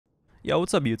Yo,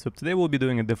 what's up YouTube? Today we'll be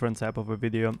doing a different type of a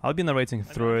video. I'll be narrating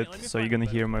through it, so you're gonna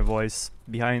hear my voice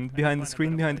behind the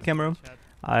screen, behind the camera.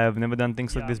 I have never done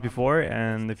things like this before,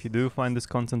 and if you do find this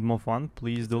content more fun,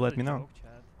 please do let me know.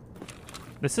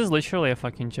 This is literally a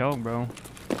fucking joke, bro.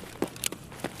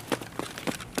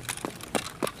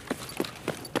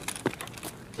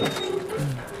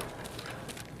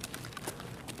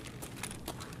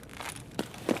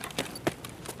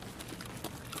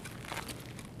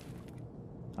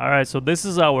 Alright, so this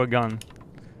is our gun.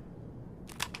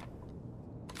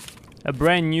 A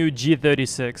brand new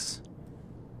G36.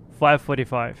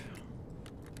 545.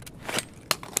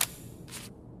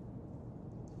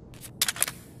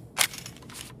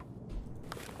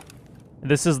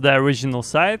 This is the original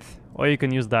scythe, or you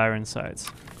can use the iron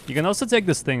sights. You can also take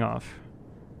this thing off.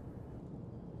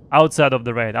 Outside of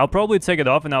the raid. I'll probably take it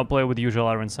off and I'll play with usual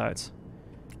iron sights.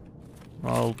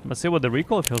 Well, let's see what the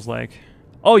recoil feels like.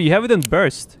 Oh, you have it in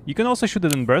burst. You can also shoot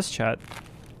it in burst, chat.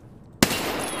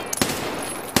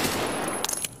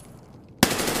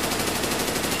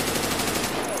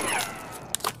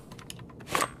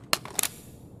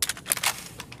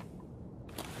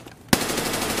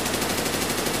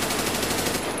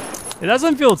 It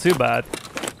doesn't feel too bad.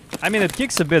 I mean, it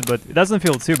kicks a bit, but it doesn't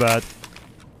feel too bad.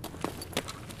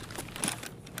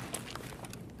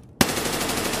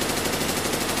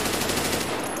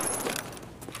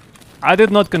 I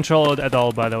did not control it at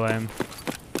all, by the way.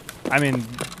 I mean,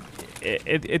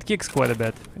 it kicks quite a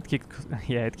bit. It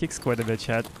kicks quite a bit,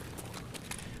 chat.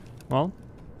 Well,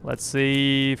 let's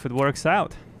see if it works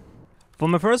out. For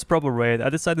my first proper raid, I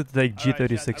decided to take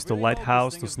G36 to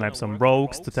lighthouse to snipe some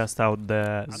rogues to test out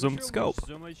the zoomed scope.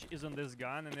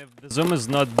 The zoom is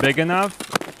not big enough,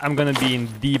 I'm gonna be in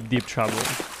deep trouble.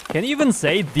 Can you even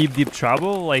say deep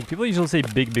trouble? Like, people usually say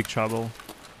big trouble.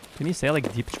 Can you say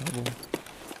like deep trouble?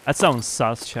 That sounds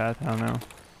sus, chat. I don't know.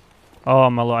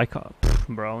 Oh, Malo, I can't.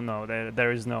 Bro, no,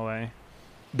 there is no way.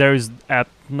 There is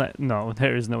no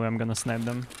way I'm gonna snipe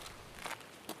them.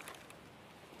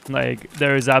 Like,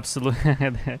 there is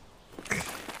absolutely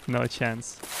no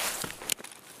chance.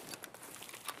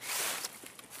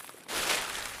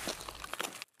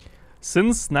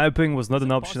 Since sniping was not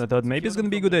an option, I thought maybe it's gonna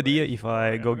be a good idea if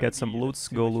I go get some loots,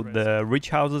 go loot the rich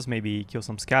houses, maybe kill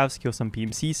some scavs, kill some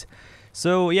PMCs.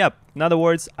 So yeah, in other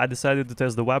words, I decided to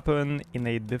test the weapon in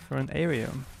a different area.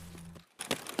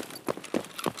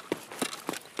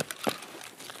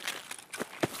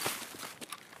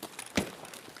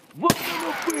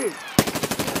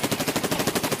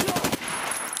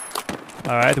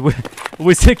 Alright,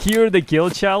 we secured the kill,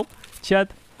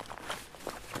 chat.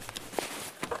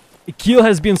 A kill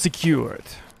has been secured.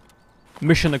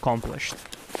 Mission accomplished.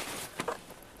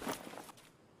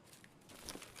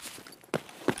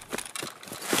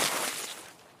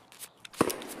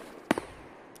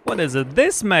 What is it?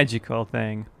 This magical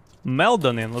thing.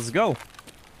 Meldonin, let's go.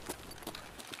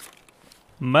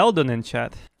 Meldonin,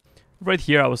 chat. Right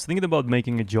here, I was thinking about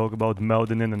making a joke about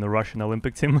Meldonin and the Russian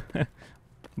Olympic team.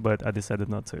 But I decided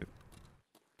not to.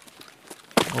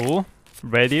 Oh,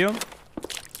 radio.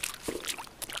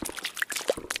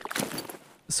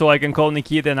 So I can call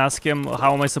Nikita and ask him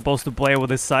how am I supposed to play with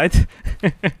this side.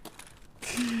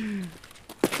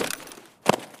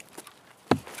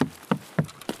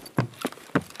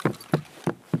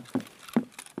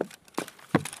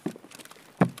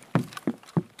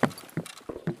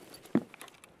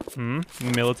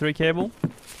 Military cable.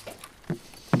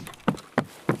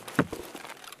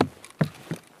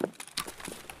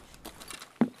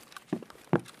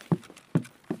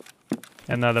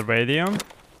 Another radio.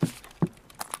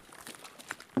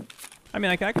 I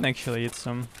mean, I can actually eat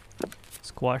some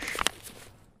squash.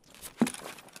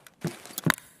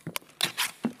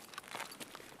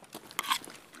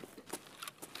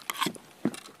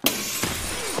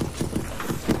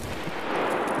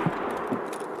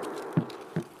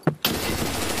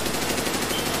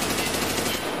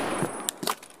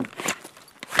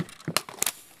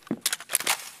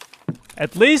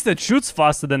 At least it shoots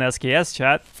faster than SKS,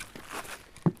 chat.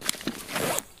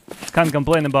 Can't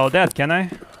complain about that, can I?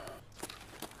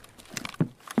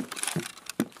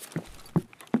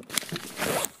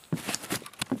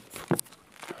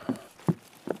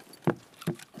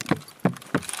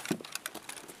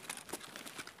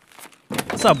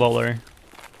 What's up, bowler?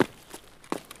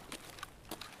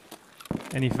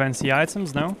 Any fancy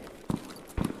items? No?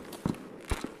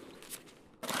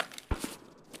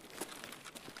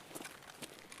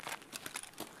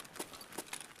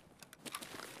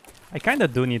 I kinda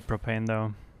do need propane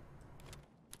though.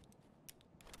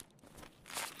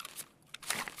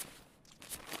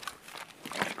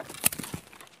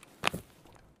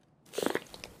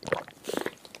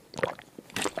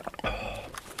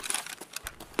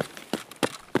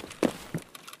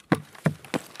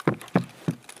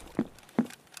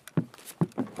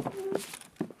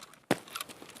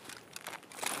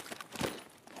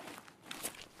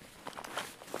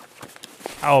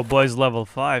 Our boy's level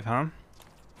 5, huh?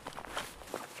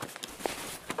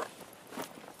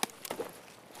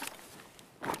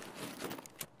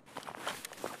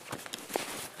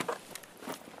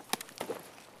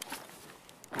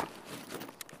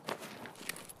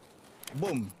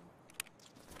 Boom.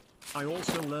 I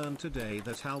also learned today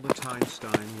that Albert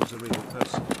Einstein was a real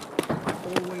person. I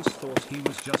always thought he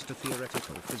was just a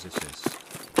theoretical physicist.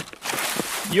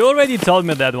 You already told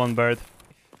me that one, Bird.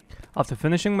 After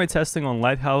finishing my testing on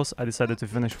Lighthouse, I decided to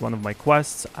finish one of my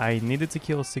quests. I needed to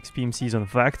kill 6 PMCs on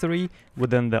factory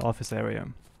within the office area.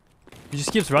 He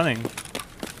just keeps running.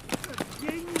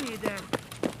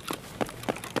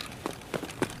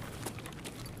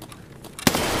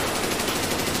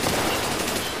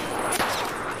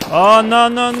 Oh, no,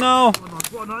 no, no!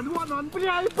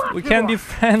 We can't be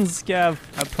friends, Gav.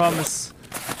 I promise.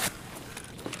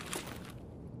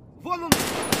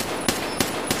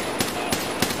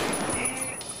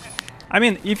 I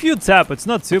mean, if you tap, it's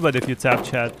not too bad if you tap,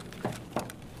 chat.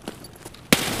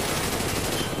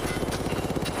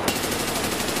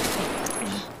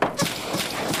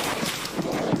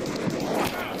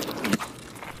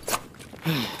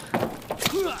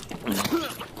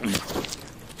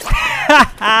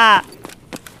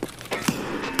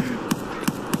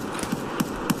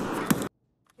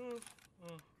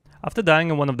 After dying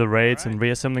in one of the raids and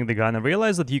reassembling the gun, I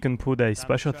realized that you can put a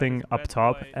special thing up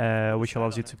top, which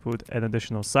allows you to put an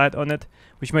additional sight on it,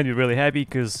 which made me really happy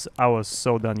because I was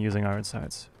so done using iron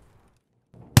sights.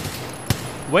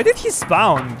 Where did he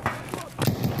spawn?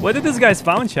 Where did this guy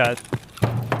spawn, chat?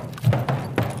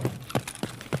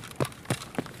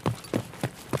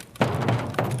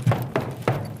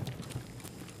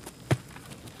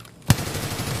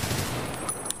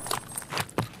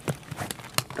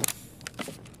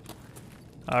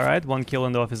 Alright, 1 kill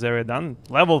in the office area done.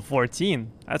 Level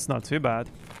 14. That's not too bad.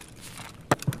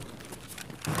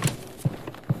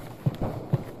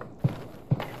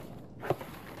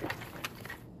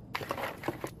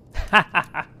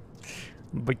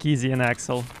 Bakizi and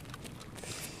Axel.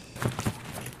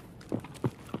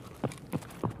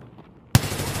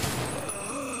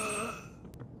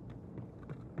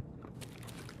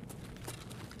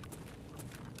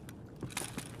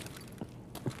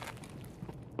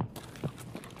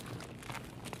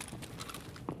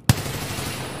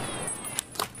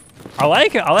 I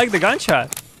like it. I like the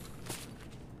gunshot.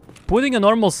 Putting a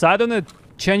normal sight on it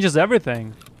changes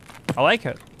everything. I like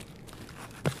it.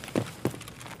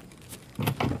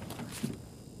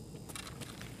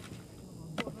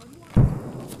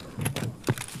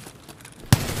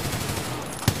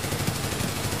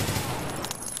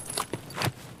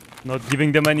 Not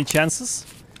giving them any chances.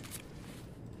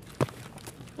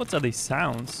 What are these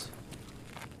sounds?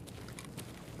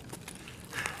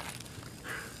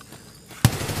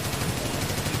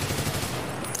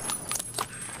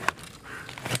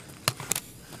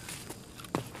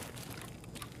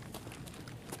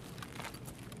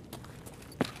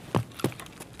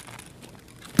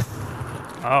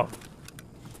 Oh.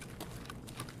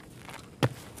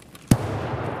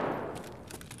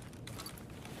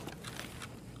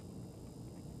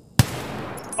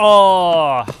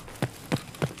 Oh.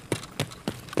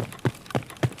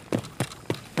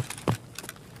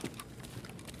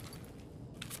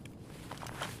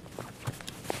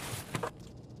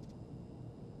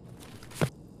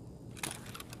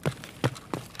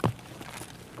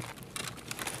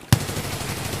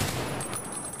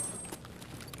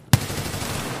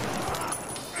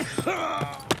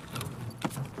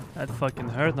 That fucking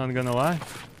hurt, not gonna lie.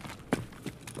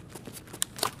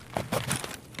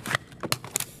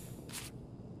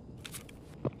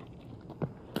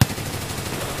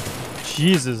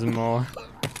 Jesus, more.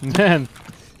 Man,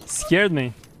 scared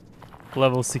me.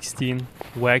 Level 16,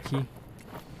 wacky.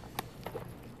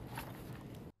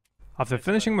 After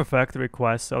finishing my factory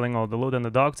quest, selling all the loot and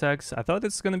the dog tags, I thought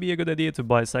it's gonna be a good idea to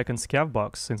buy a second scav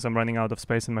box since I'm running out of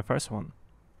space in my first one.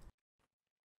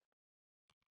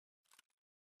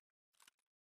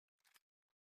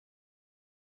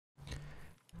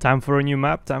 Time for a new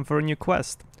map, time for a new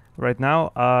quest. Right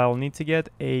now, I'll need to get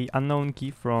a unknown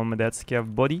key from that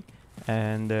scav body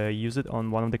and use it on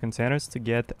one of the containers to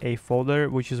get a folder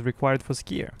which is required for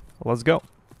skier. Let's go.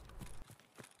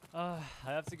 I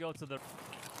have to go to the...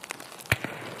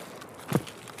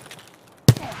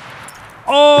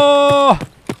 Oh!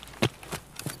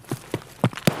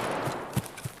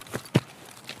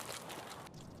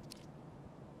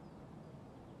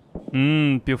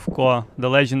 Pivko, the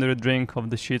legendary drink of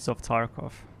the sheets of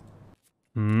Tarkov.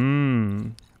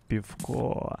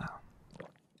 Pivko.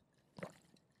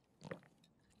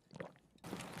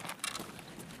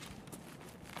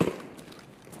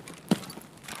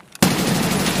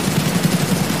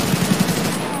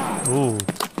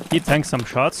 He tanked some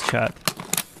shots, chat.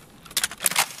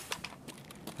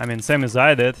 I mean, same as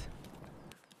I did.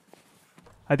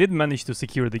 I did manage to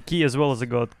secure the key, as well as I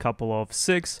got a couple of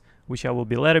SIGs, which I will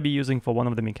be later be using for one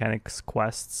of the mechanic's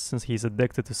quests, since he's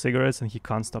addicted to cigarettes and he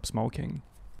can't stop smoking.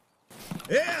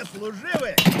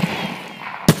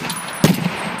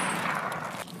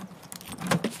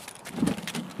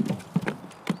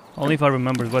 Only if I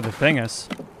remember what the thing is.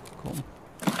 Cool.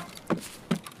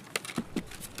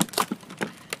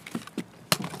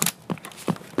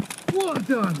 Well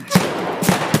done.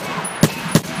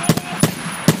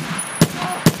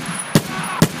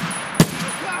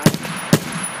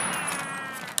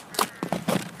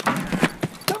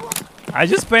 I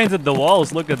just painted the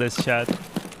walls, look at this, chat.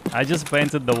 I just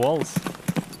painted the walls.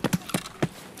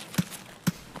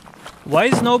 Why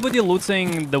is nobody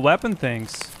looting the weapon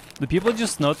things? Do people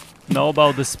just not know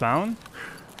about the spawn?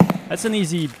 That's an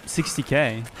easy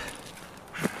 60k.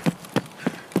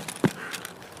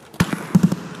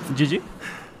 GG.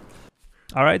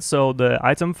 Alright, so the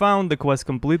item found, the quest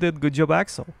completed, good job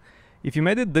Axel. If you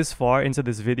made it this far into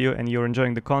this video and you're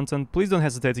enjoying the content, please don't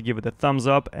hesitate to give it a thumbs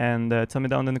up and tell me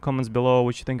down in the comments below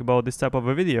what you think about this type of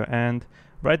a video. And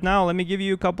right now, let me give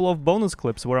you a couple of bonus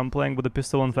clips where I'm playing with the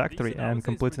pistol on factory and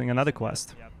completing another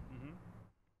quest.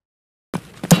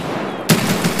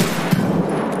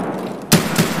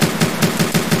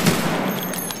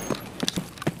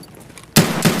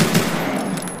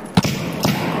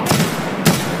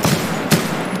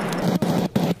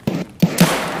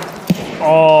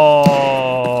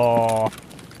 Oh.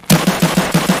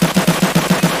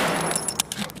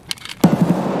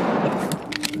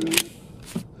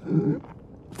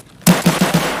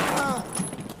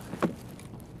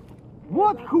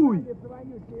 What хуй?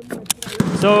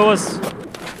 So it was...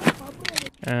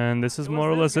 And this is more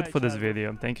or less it for this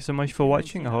video. Thank you so much for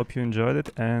watching, I hope you enjoyed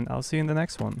it, and I'll see you in the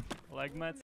next one.